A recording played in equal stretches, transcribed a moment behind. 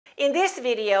In this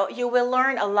video, you will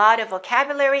learn a lot of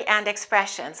vocabulary and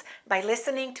expressions by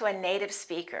listening to a native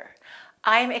speaker.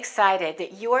 I'm excited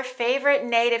that your favorite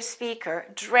native speaker,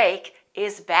 Drake,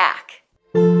 is back.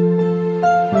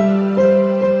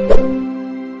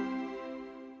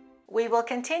 We will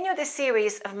continue the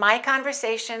series of my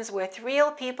conversations with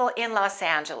real people in Los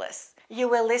Angeles. You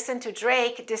will listen to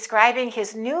Drake describing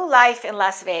his new life in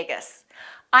Las Vegas.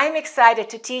 I'm excited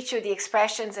to teach you the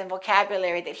expressions and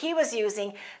vocabulary that he was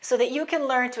using so that you can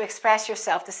learn to express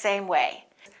yourself the same way.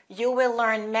 You will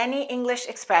learn many English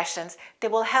expressions that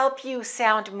will help you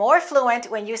sound more fluent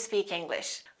when you speak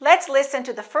English. Let's listen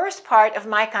to the first part of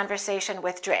my conversation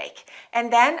with Drake,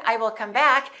 and then I will come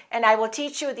back and I will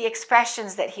teach you the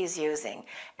expressions that he's using.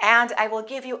 And I will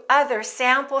give you other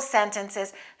sample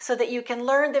sentences so that you can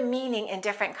learn the meaning in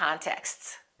different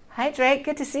contexts. Hi Drake,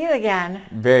 good to see you again.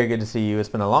 Very good to see you. It's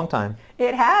been a long time.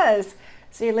 It has.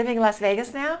 So you're living in Las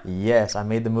Vegas now? Yes, I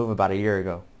made the move about a year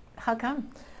ago. How come?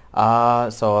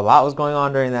 So a lot was going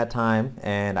on during that time,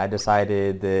 and I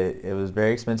decided that it was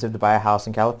very expensive to buy a house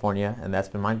in California, and that's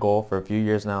been my goal for a few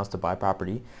years now, is to buy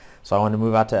property. So I wanted to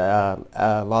move out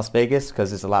to Las Vegas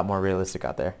because it's a lot more realistic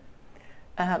out there.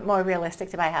 More realistic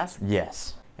to buy a house?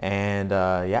 Yes. And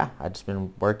yeah, I've just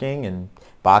been working and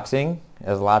boxing,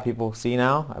 as a lot of people see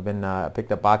now. I've been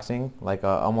picked up boxing like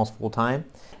almost full time.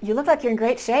 You look like you're in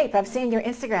great shape. I've seen your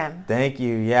Instagram. Thank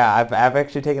you. Yeah, I've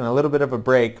actually taken a little bit of a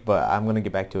break, but I'm going to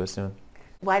get back to it soon.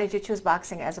 Why did you choose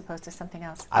boxing as opposed to something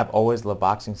else? I've always loved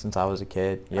boxing since I was a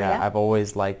kid. Yeah, Oh, yeah? I've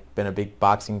always been a big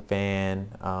boxing fan.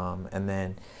 And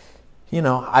then,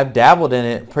 I've dabbled in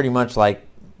it pretty much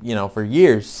for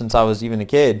years since I was even a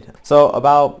kid. So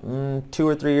about 2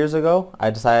 or 3 years ago,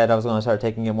 I decided I was going to start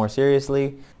taking it more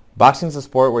seriously. Boxing's a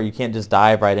sport where you can't just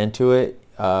dive right into it.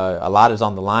 A lot is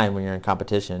on the line when you're in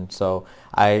competition. So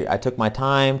I took my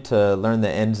time to learn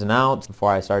the ins and outs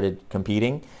before I started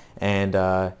competing. And,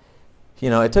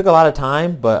 it took a lot of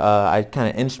time, but I kind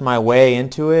of inched my way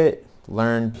into it,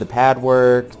 learned the pad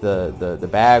work, the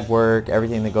bag work,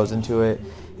 everything that goes into it.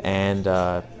 And,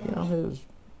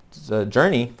 it's a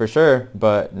journey for sure,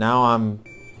 but now I'm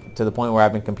to the point where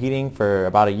I've been competing for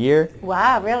about a year.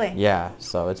 Wow, really? Yeah,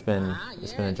 so it's been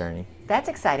a journey. That's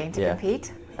exciting to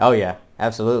compete. Oh yeah,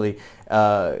 absolutely.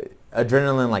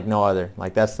 Adrenaline like no other.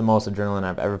 That's the most adrenaline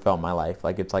I've ever felt in my life.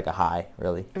 It's like a high,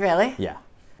 really. Really? Yeah.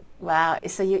 Wow.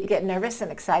 So you get nervous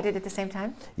and excited at the same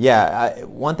time? Yeah.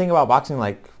 One thing about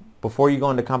boxing, before you go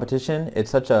into competition,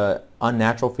 it's such a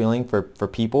unnatural feeling for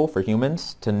people, for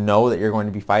humans, to know that you're going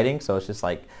to be fighting. So it's just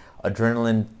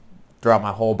adrenaline throughout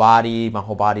my whole body. My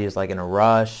whole body is in a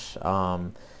rush.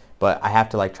 But I have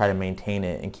to try to maintain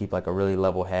it and keep a really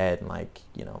level head and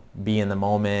be in the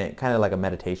moment, kind of like a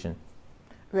meditation.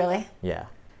 Really? Yeah.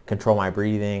 Control my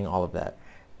breathing, all of that.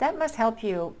 That must help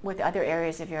you with other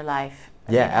areas of your life.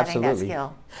 Yeah, having absolutely. That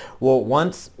skill. Well,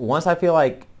 once I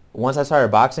feel once I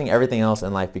started boxing, everything else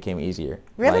in life became easier.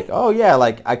 Really? Oh yeah,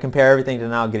 I compare everything to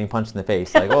now getting punched in the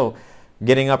face. Oh,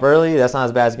 getting up early, that's not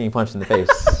as bad as getting punched in the face.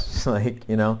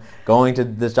 Going to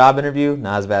this job interview,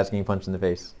 not as bad as getting punched in the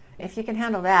face. If you can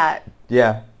handle that.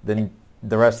 Yeah, then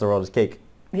the rest of the world is cake.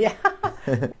 Yeah.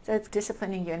 So it's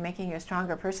disciplining you and making you a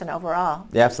stronger person overall.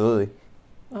 Yeah, absolutely.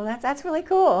 Well, that's really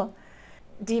cool.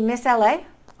 Do you miss LA?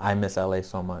 I miss LA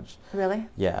so much. Really?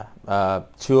 Yeah.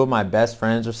 2 of my best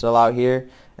friends are still out here,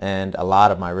 and a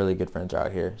lot of my really good friends are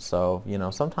out here. So,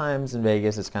 sometimes in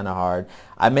Vegas it's kind of hard.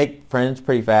 I make friends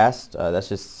pretty fast. That's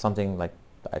just something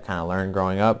I kind of learned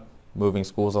growing up, moving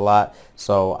schools a lot.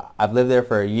 So I've lived there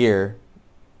for a year,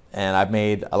 and I've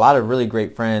made a lot of really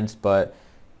great friends, but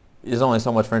there's only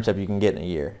so much friendship you can get in a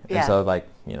year. Yeah. And so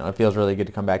it feels really good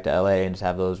to come back to LA and just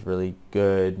have those really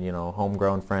good,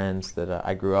 homegrown friends that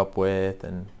I grew up with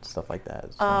and stuff like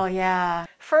that. So. Oh, yeah.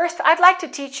 First, I'd like to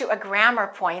teach you a grammar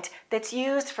point that's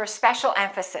used for special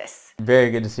emphasis.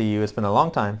 Very good to see you. It's been a long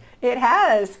time. It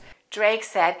has. Drake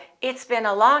said, "It's been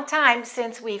a long time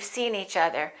since we've seen each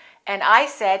other." And I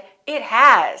said, "It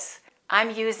has." I'm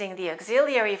using the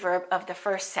auxiliary verb of the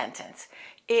first sentence.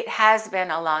 It has been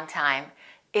a long time.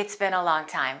 It's been a long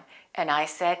time. And I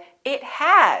said, "It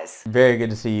has." Very good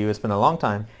to see you. It's been a long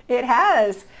time. It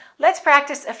has. Let's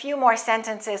practice a few more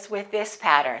sentences with this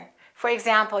pattern. For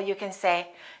example, you can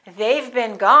say, "They've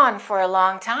been gone for a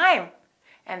long time."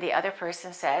 And the other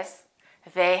person says,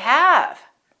 "They have."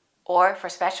 Or for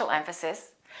special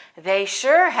emphasis, "They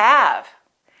sure have."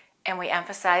 And we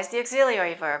emphasize the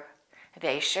auxiliary verb.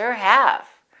 They sure have.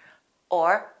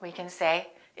 Or we can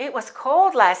say, "It was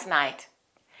cold last night."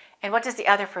 And what does the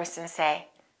other person say?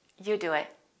 You do it.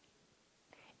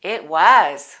 "It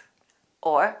was."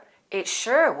 Or, "It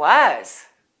sure was."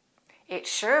 It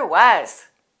sure was.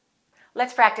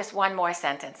 Let's practice one more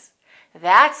sentence.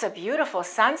 That's a beautiful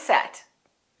sunset.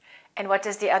 And what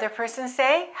does the other person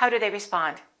say? How do they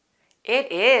respond?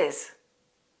 It is.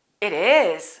 It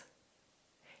is.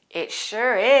 It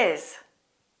sure is.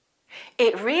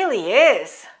 It really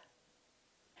is.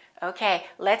 Okay,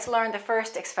 let's learn the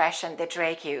first expression that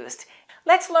Drake used.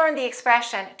 Let's learn the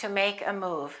expression to make a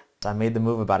move. I made the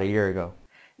move about a year ago.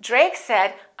 Drake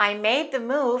said, I made the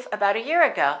move about a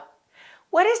year ago.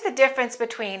 What is the difference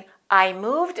between I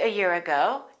moved a year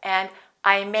ago and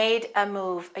I made a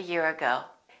move a year ago?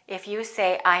 If you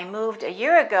say I moved a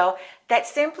year ago, that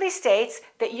simply states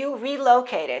that you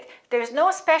relocated. There's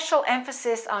no special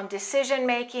emphasis on decision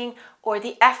making or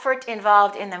the effort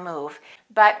involved in the move.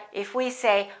 But if we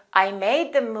say I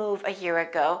made the move a year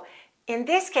ago, in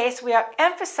this case we are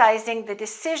emphasizing the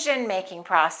decision making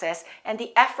process and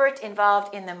the effort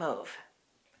involved in the move.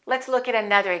 Let's look at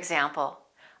another example.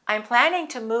 I'm planning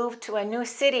to move to a new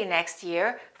city next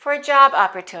year for a job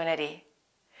opportunity.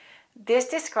 This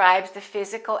describes the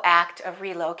physical act of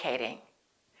relocating.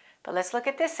 But let's look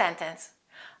at this sentence.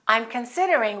 I'm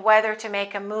considering whether to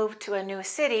make a move to a new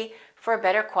city for a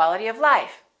better quality of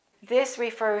life. This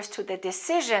refers to the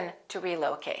decision to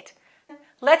relocate.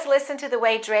 Let's listen to the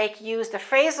way Drake used the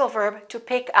phrasal verb to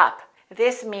pick up.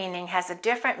 This meaning has a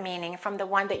different meaning from the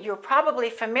one that you're probably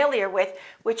familiar with,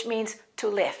 which means to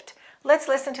lift. Let's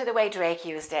listen to the way Drake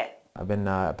used it. I've been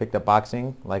picked up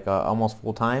boxing like almost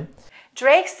full time.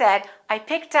 Drake said, I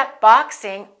picked up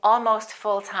boxing almost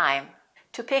full time.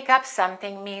 To pick up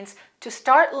something means to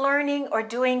start learning or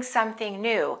doing something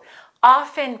new,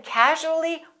 often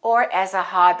casually or as a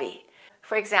hobby.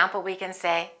 For example, we can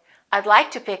say, I'd like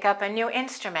to pick up a new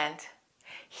instrument.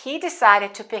 He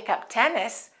decided to pick up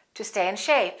tennis to stay in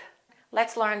shape.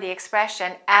 Let's learn the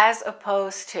expression as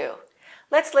opposed to.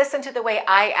 Let's listen to the way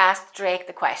I asked Drake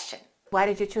the question. Why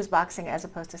did you choose boxing as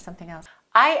opposed to something else?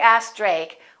 I asked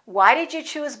Drake, why did you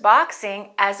choose boxing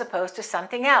as opposed to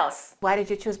something else? Why did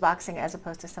you choose boxing as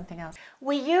opposed to something else?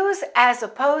 We use as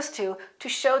opposed to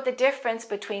show the difference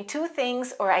between two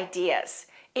things or ideas.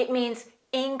 It means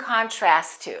in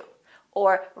contrast to,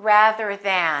 or rather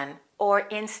than, or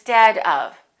instead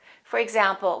of. For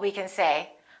example, we can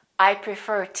say, I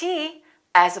prefer tea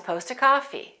as opposed to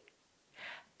coffee.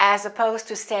 As opposed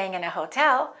to staying in a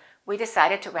hotel, we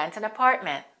decided to rent an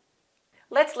apartment.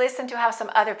 Let's listen to how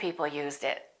some other people used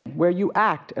it. Where you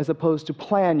act as opposed to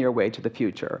plan your way to the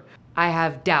future. I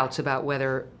have doubts about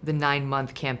whether the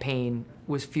 9-month campaign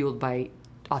was fueled by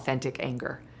authentic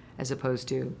anger as opposed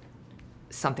to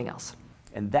something else.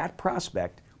 And that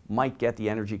prospect might get the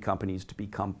energy companies to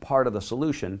become part of the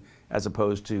solution as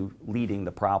opposed to leading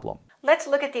the problem. Let's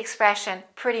look at the expression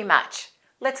pretty much.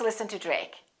 Let's listen to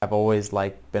Drake. I've always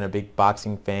been a big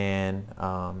boxing fan,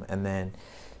 and then,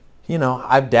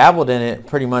 I've dabbled in it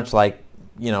pretty much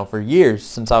for years,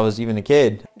 since I was even a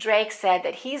kid. Drake said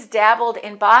that he's dabbled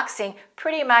in boxing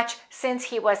pretty much since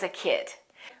he was a kid.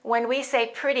 When we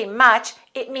say pretty much,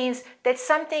 it means that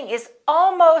something is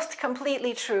almost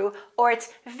completely true or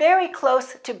it's very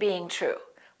close to being true.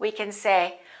 We can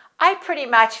say, I pretty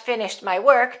much finished my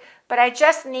work, but I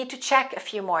just need to check a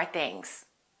few more things.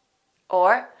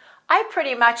 Or, I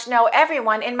pretty much know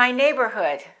everyone in my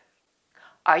neighborhood.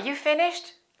 Are you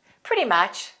finished? Pretty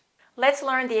much. Let's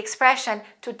learn the expression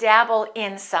to dabble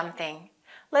in something.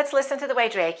 Let's listen to the way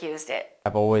Drake used it.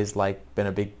 I've always been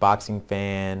a big boxing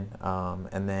fan,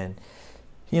 and then,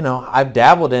 I've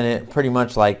dabbled in it pretty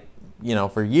much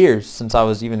for years, since I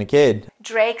was even a kid.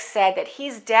 Drake said that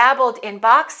he's dabbled in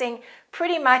boxing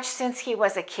pretty much since he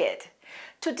was a kid.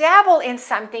 To dabble in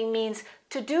something means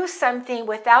to do something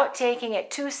without taking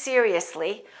it too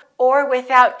seriously or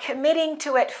without committing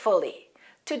to it fully.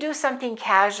 To do something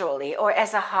casually or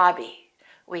as a hobby.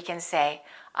 We can say,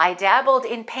 I dabbled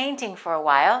in painting for a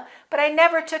while, but I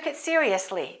never took it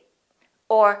seriously.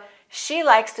 Or, she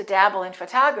likes to dabble in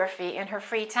photography in her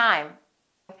free time.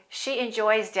 She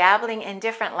enjoys dabbling in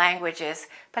different languages,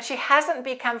 but she hasn't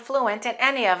become fluent in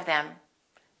any of them.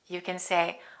 You can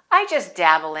say, I just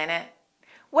dabble in it.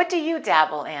 What do you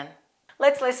dabble in?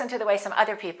 Let's listen to the way some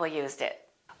other people used it.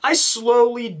 I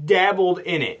slowly dabbled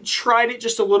in it, tried it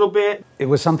just a little bit. It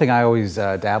was something I always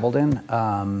dabbled in,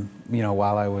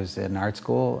 while I was in art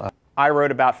school. I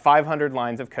wrote about 500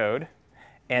 lines of code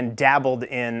and dabbled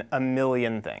in a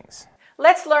million things.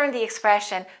 Let's learn the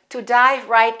expression to dive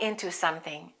right into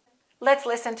something. Let's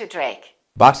listen to Drake.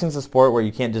 Boxing's a sport where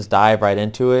you can't just dive right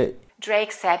into it.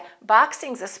 Drake said,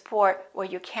 boxing's a sport where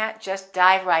you can't just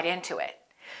dive right into it.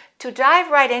 To dive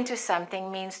right into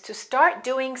something means to start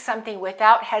doing something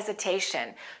without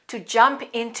hesitation, to jump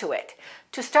into it,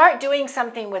 to start doing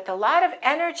something with a lot of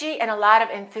energy and a lot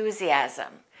of enthusiasm.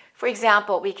 For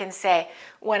example, we can say,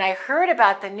 when I heard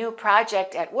about the new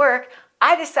project at work,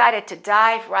 I decided to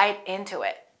dive right into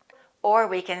it. Or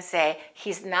we can say,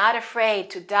 he's not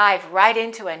afraid to dive right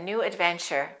into a new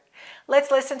adventure. Let's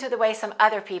listen to the way some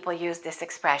other people use this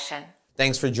expression.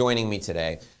 Thanks for joining me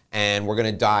today, and we're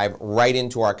going to dive right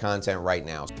into our content right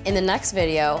now. In the next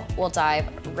video, we'll dive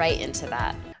right into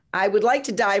that. I would like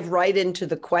to dive right into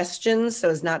the questions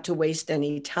so as not to waste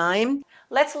any time.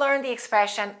 Let's learn the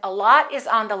expression, a lot is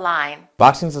on the line.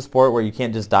 Boxing's a sport where you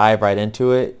can't just dive right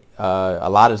into it. A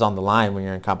lot is on the line when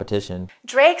you're in competition.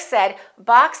 Drake said,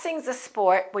 boxing's a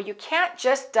sport where you can't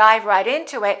just dive right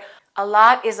into it. A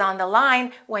lot is on the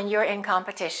line when you're in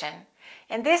competition.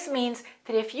 And this means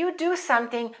that if you do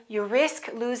something, you risk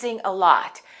losing a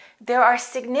lot. There are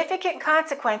significant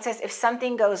consequences if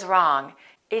something goes wrong.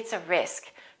 It's a risk.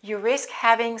 You risk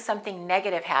having something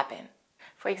negative happen.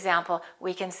 For example,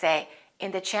 we can say,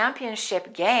 in the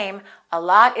championship game, a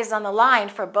lot is on the line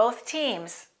for both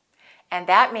teams. And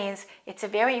that means it's a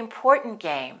very important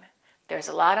game. There's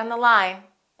a lot on the line.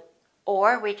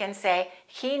 Or we can say,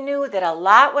 he knew that a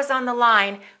lot was on the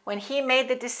line when he made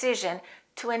the decision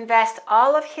to invest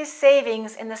all of his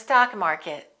savings in the stock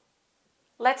market.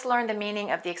 Let's learn the meaning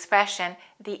of the expression,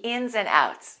 the ins and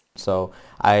outs. So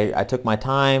I took my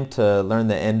time to learn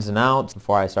the ins and outs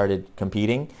before I started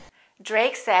competing.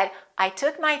 Drake said, I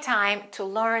took my time to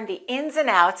learn the ins and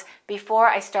outs before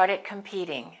I started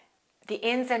competing. The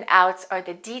ins and outs are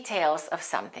the details of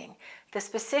something, the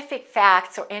specific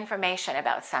facts or information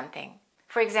about something.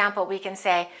 For example, we can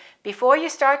say, before you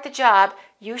start the job,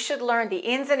 you should learn the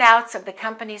ins and outs of the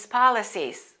company's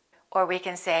policies. Or we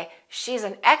can say, she's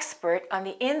an expert on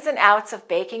the ins and outs of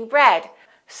baking bread,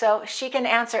 so she can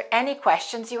answer any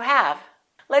questions you have.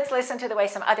 Let's listen to the way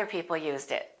some other people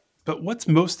used it. But what's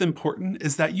most important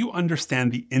is that you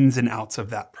understand the ins and outs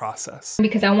of that process.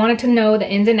 Because I wanted to know the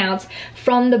ins and outs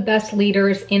from the best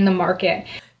leaders in the market.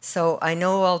 So I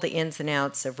know all the ins and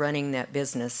outs of running that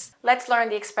business. Let's learn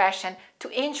the expression,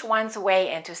 to inch one's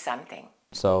way into something.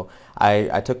 So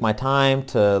I took my time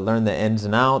to learn the ins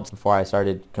and outs before I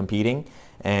started competing.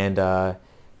 And,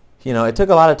 it took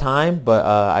a lot of time, but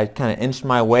I kind of inched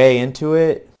my way into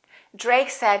it. Drake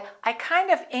said, I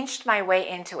kind of inched my way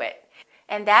into it.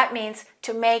 And that means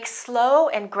to make slow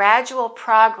and gradual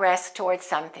progress towards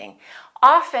something,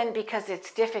 often because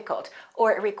it's difficult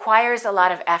or it requires a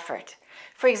lot of effort.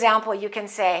 For example, you can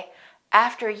say,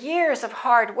 after years of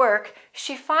hard work,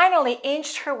 she finally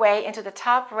inched her way into the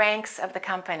top ranks of the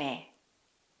company.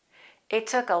 It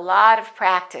took a lot of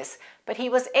practice, but he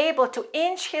was able to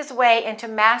inch his way into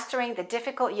mastering the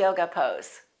difficult yoga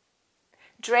pose.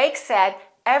 Drake said,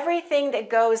 everything that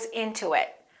goes into it.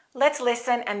 Let's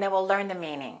listen and then we'll learn the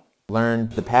meaning. Learn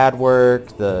the pad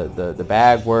work, the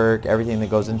bag work, everything that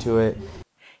goes into it.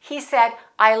 He said,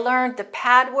 I learned the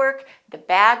pad work, the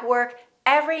bag work,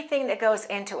 everything that goes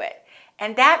into it.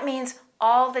 And that means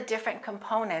all the different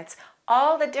components,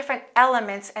 all the different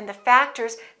elements and the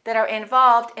factors that are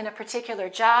involved in a particular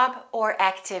job or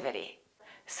activity.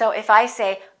 So if I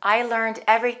say, I learned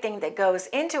everything that goes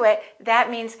into it, that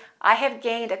means I have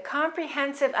gained a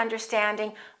comprehensive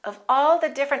understanding of all the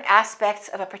different aspects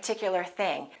of a particular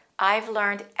thing. I've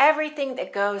learned everything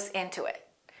that goes into it.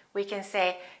 We can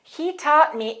say, he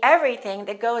taught me everything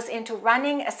that goes into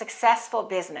running a successful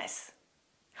business.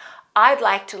 I'd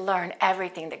like to learn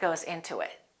everything that goes into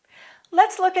it.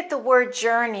 Let's look at the word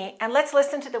journey and let's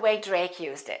listen to the way Drake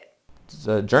used it. It's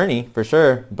a journey for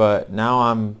sure, but now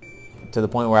I'm to the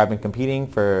point where I've been competing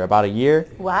for about a year.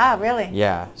 Wow, really?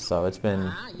 Yeah, so it's been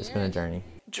a journey.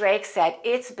 Drake said,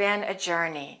 it's been a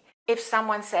journey. If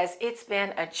someone says it's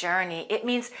been a journey, it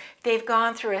means they've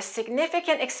gone through a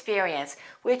significant experience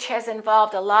which has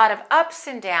involved a lot of ups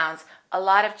and downs, a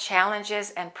lot of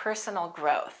challenges and personal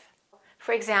growth.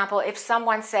 For example, if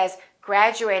someone says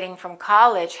graduating from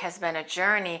college has been a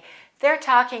journey, they're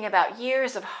talking about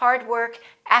years of hard work,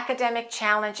 academic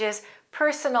challenges,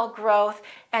 personal growth,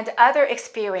 and other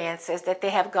experiences that they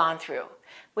have gone through.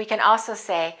 We can also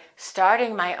say,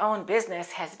 starting my own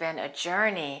business has been a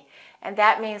journey, and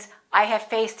that means I have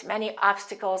faced many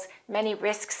obstacles, many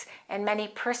risks, and many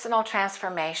personal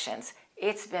transformations.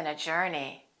 It's been a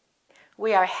journey.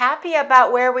 We are happy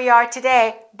about where we are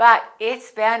today, but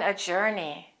it's been a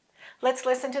journey. Let's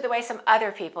listen to the way some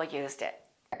other people used it.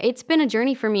 It's been a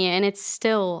journey for me, and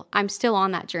I'm still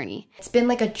on that journey. It's been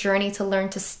like a journey to learn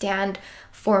to stand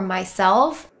for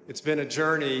myself. It's been a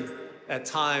journey. At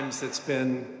times, it's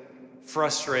been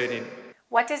frustrating.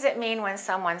 What does it mean when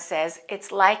someone says it's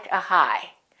like a high?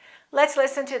 Let's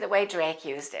listen to the way Drake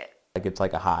used it. Like it's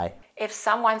like a high. If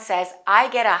someone says, I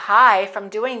get a high from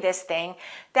doing this thing,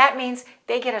 that means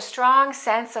they get a strong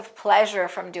sense of pleasure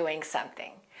from doing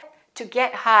something. To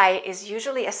get high is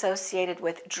usually associated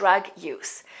with drug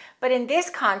use, but in this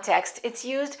context, it's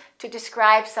used to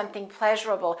describe something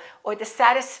pleasurable or the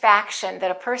satisfaction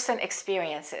that a person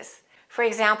experiences. For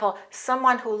example,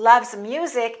 someone who loves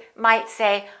music might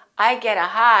say, I get a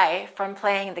high from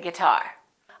playing the guitar.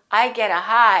 I get a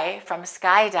high from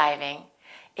skydiving.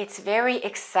 It's very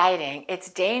exciting.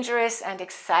 It's dangerous and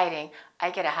exciting.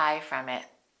 I get a high from it.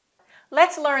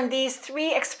 Let's learn these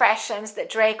 3 expressions that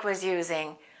Drake was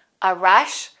using. A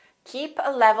rush, keep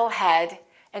a level head,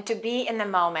 and to be in the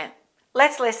moment.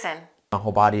 Let's listen. My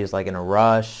whole body is like in a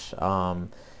rush,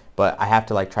 but I have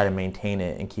to like try to maintain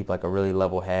it and keep like a really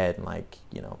level head and like,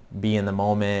 be in the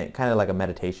moment, kind of like a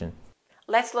meditation.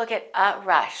 Let's look at a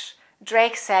rush.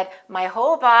 Drake said, my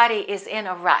whole body is in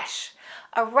a rush.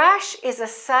 A rush is a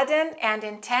sudden and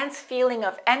intense feeling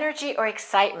of energy or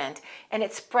excitement, and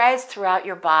it spreads throughout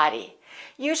your body.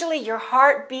 Usually your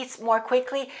heart beats more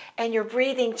quickly and your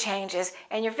breathing changes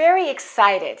and you're very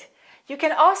excited. You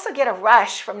can also get a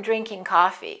rush from drinking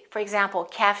coffee. For example,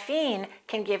 caffeine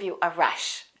can give you a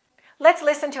rush. Let's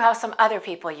listen to how some other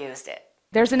people used it.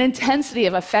 There's an intensity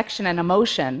of affection and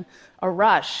emotion, a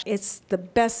rush. It's the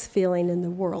best feeling in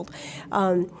the world.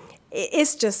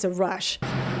 It's just a rush.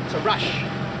 It's a rush.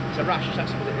 It's a rush.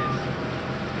 That's what it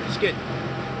is. It's good.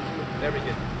 Very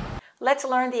good. Let's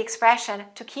learn the expression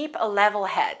to keep a level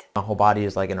head. My whole body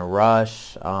is like in a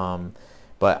rush,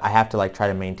 but I have to like try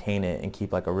to maintain it and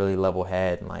keep like a really level head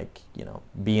and like,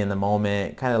 be in the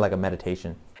moment, kind of like a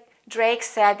meditation. Drake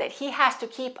said that he has to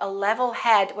keep a level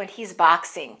head when he's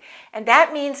boxing, and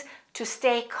that means to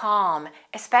stay calm,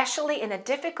 especially in a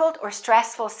difficult or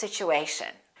stressful situation.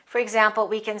 For example,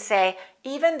 we can say,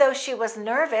 even though she was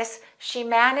nervous, she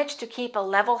managed to keep a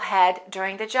level head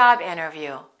during the job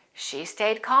interview. She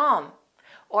stayed calm.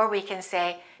 Or we can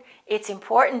say, it's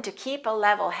important to keep a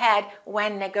level head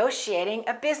when negotiating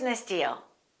a business deal.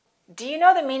 Do you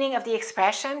know the meaning of the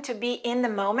expression to be in the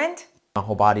moment? My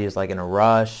whole body is like in a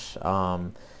rush,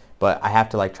 but I have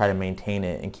to like try to maintain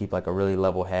it and keep like a really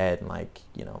level head and like,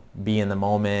 be in the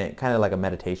moment, kind of like a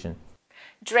meditation.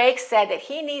 Drake said that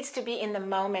he needs to be in the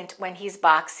moment when he's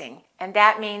boxing, and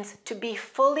that means to be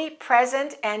fully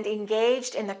present and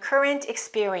engaged in the current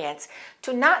experience,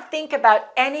 to not think about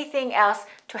anything else,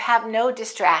 to have no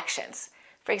distractions.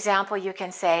 For example, you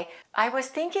can say, I was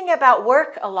thinking about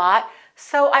work a lot,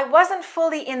 so I wasn't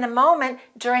fully in the moment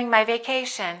during my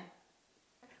vacation.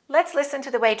 Let's listen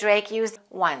to the way Drake used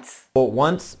once. Well,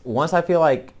 once I feel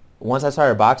like once I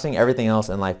started boxing, everything else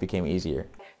in life became easier.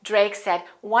 Drake said,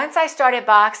 once I started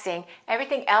boxing,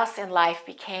 everything else in life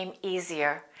became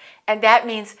easier. And that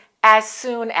means as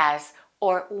soon as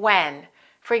or when.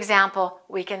 For example,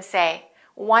 we can say,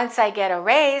 once I get a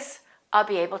raise, I'll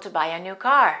be able to buy a new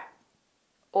car.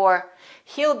 Or,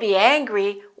 he'll be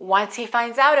angry once he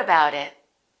finds out about it.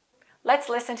 Let's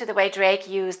listen to the way Drake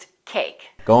used cake.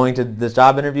 Going to this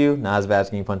job interview, not as bad as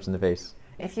getting punched in the face.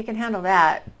 If you can handle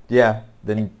that. Yeah,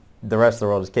 then the rest of the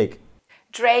world is cake.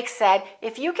 Drake said,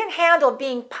 if you can handle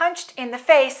being punched in the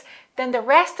face, then the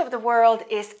rest of the world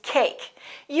is cake.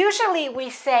 Usually we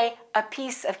say a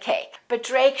piece of cake, but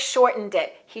Drake shortened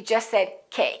it. He just said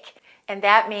cake, and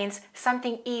that means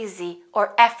something easy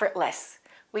or effortless.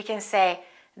 We can say,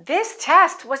 this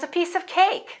test was a piece of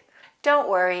cake. Don't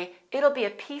worry, it'll be a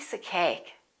piece of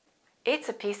cake. It's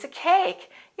a piece of cake.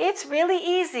 It's really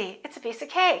easy. It's a piece of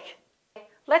cake.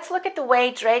 Let's look at the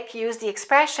way Drake used the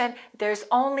expression, there's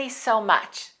only so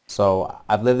much. So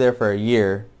I've lived there for a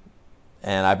year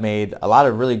and I've made a lot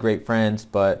of really great friends,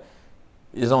 but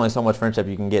there's only so much friendship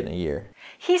you can get in a year.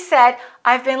 He said,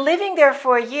 I've been living there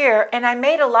for a year and I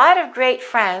made a lot of great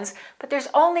friends, but there's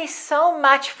only so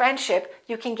much friendship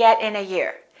you can get in a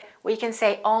year. We can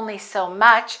say only so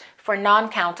much for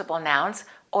non-countable nouns,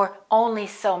 or only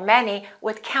so many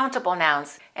with countable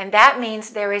nouns. And that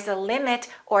means there is a limit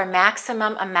or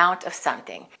maximum amount of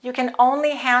something. You can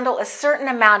only handle a certain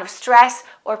amount of stress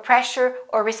or pressure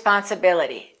or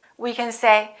responsibility. We can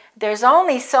say, there's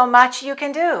only so much you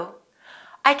can do.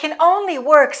 I can only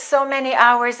work so many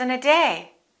hours in a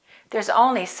day. There's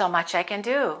only so much I can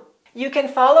do. You can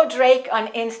follow Drake on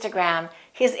Instagram.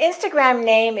 His Instagram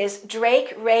name is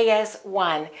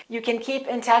DrakeReyes1. You can keep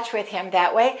in touch with him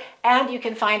that way, and you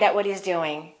can find out what he's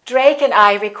doing. Drake and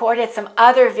I recorded some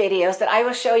other videos that I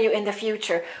will show you in the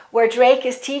future, where Drake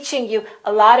is teaching you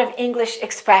a lot of English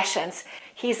expressions.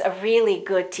 He's a really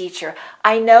good teacher.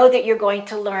 I know that you're going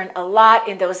to learn a lot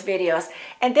in those videos,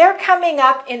 and they're coming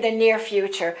up in the near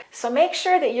future. So make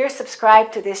sure that you're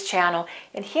subscribed to this channel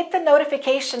and hit the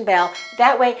notification bell.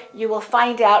 That way you will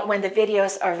find out when the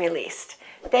videos are released.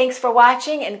 Thanks for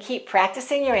watching and keep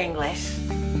practicing your English.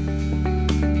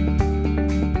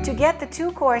 To get the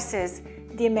 2 courses,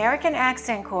 the American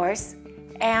Accent course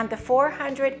and the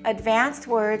 400 advanced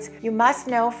words you must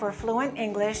know for fluent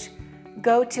English,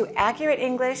 go to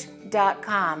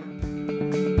accurateenglish.com.